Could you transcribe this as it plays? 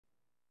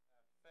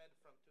fed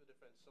from two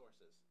different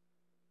sources.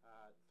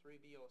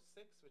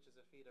 3B06, which is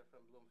a feeder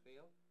from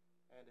Bloomfield,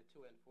 and a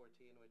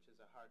 2N14, which is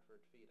a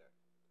Hartford feeder.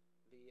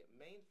 The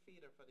main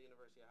feeder for the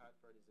University of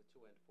Hartford is the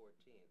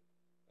 2N14,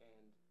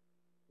 and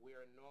we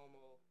are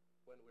normal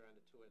when we're on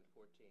the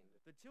 2N14.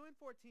 The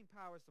 2N14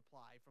 power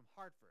supply from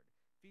Hartford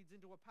feeds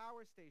into a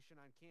power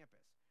station on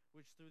campus,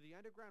 which through the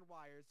underground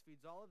wires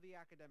feeds all of the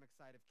academic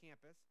side of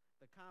campus,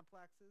 the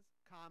complexes,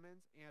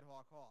 commons, and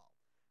Hawk Hall.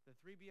 The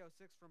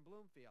 3B06 from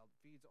Bloomfield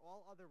feeds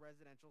all other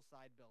residential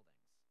side buildings.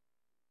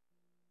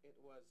 It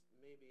was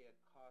maybe a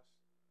cost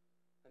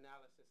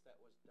analysis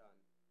that was done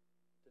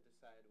to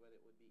decide whether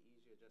it would be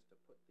easier just to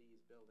put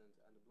these buildings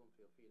on the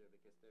Bloomfield feeder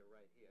because they're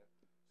right here,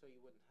 so you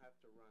wouldn't have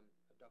to run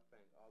a duct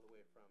bank all the way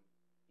from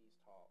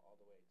East Hall all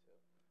the way to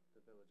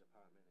the village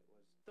apartment. It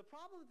was the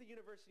problem that the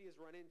university has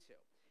run into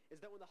is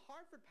that when the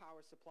Hartford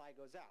power supply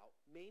goes out,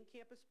 main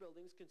campus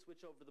buildings can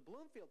switch over to the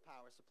Bloomfield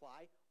power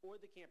supply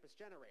or the campus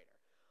generator.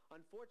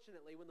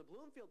 Unfortunately, when the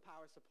Bloomfield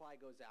power supply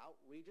goes out,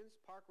 Regents,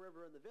 Park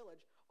River, and the Village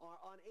are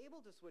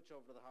unable to switch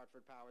over to the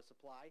Hartford power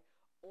supply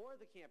or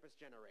the campus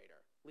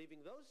generator,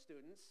 leaving those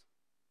students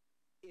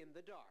in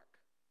the dark.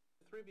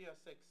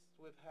 3B06,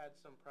 we've had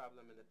some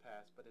problem in the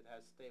past, but it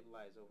has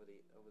stabilized over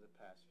the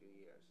past few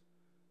years.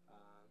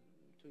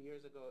 2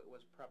 years ago it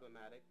was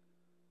problematic,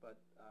 but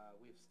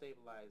we've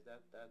stabilized.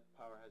 That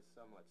power has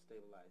somewhat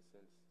stabilized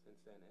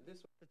since then. And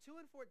this The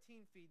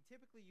 2N14 feed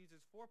typically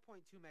uses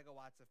 4.2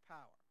 megawatts of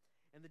power,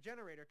 and the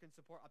generator can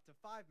support up to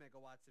 5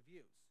 megawatts of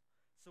use.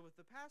 So with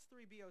the past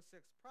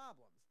 3B06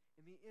 problems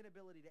and the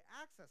inability to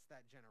access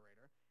that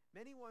generator,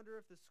 many wonder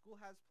if the school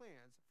has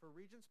plans for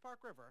Regents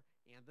Park River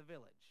and the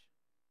Village.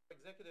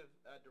 Executive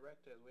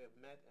directors, we have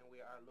met and we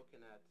are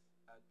looking at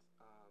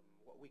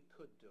what we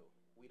could do.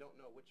 We don't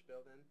know which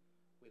building,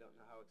 we don't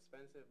know how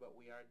expensive, but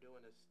we are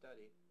doing a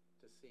study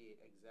to see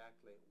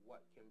exactly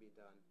what can be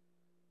done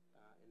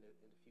in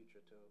the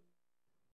future to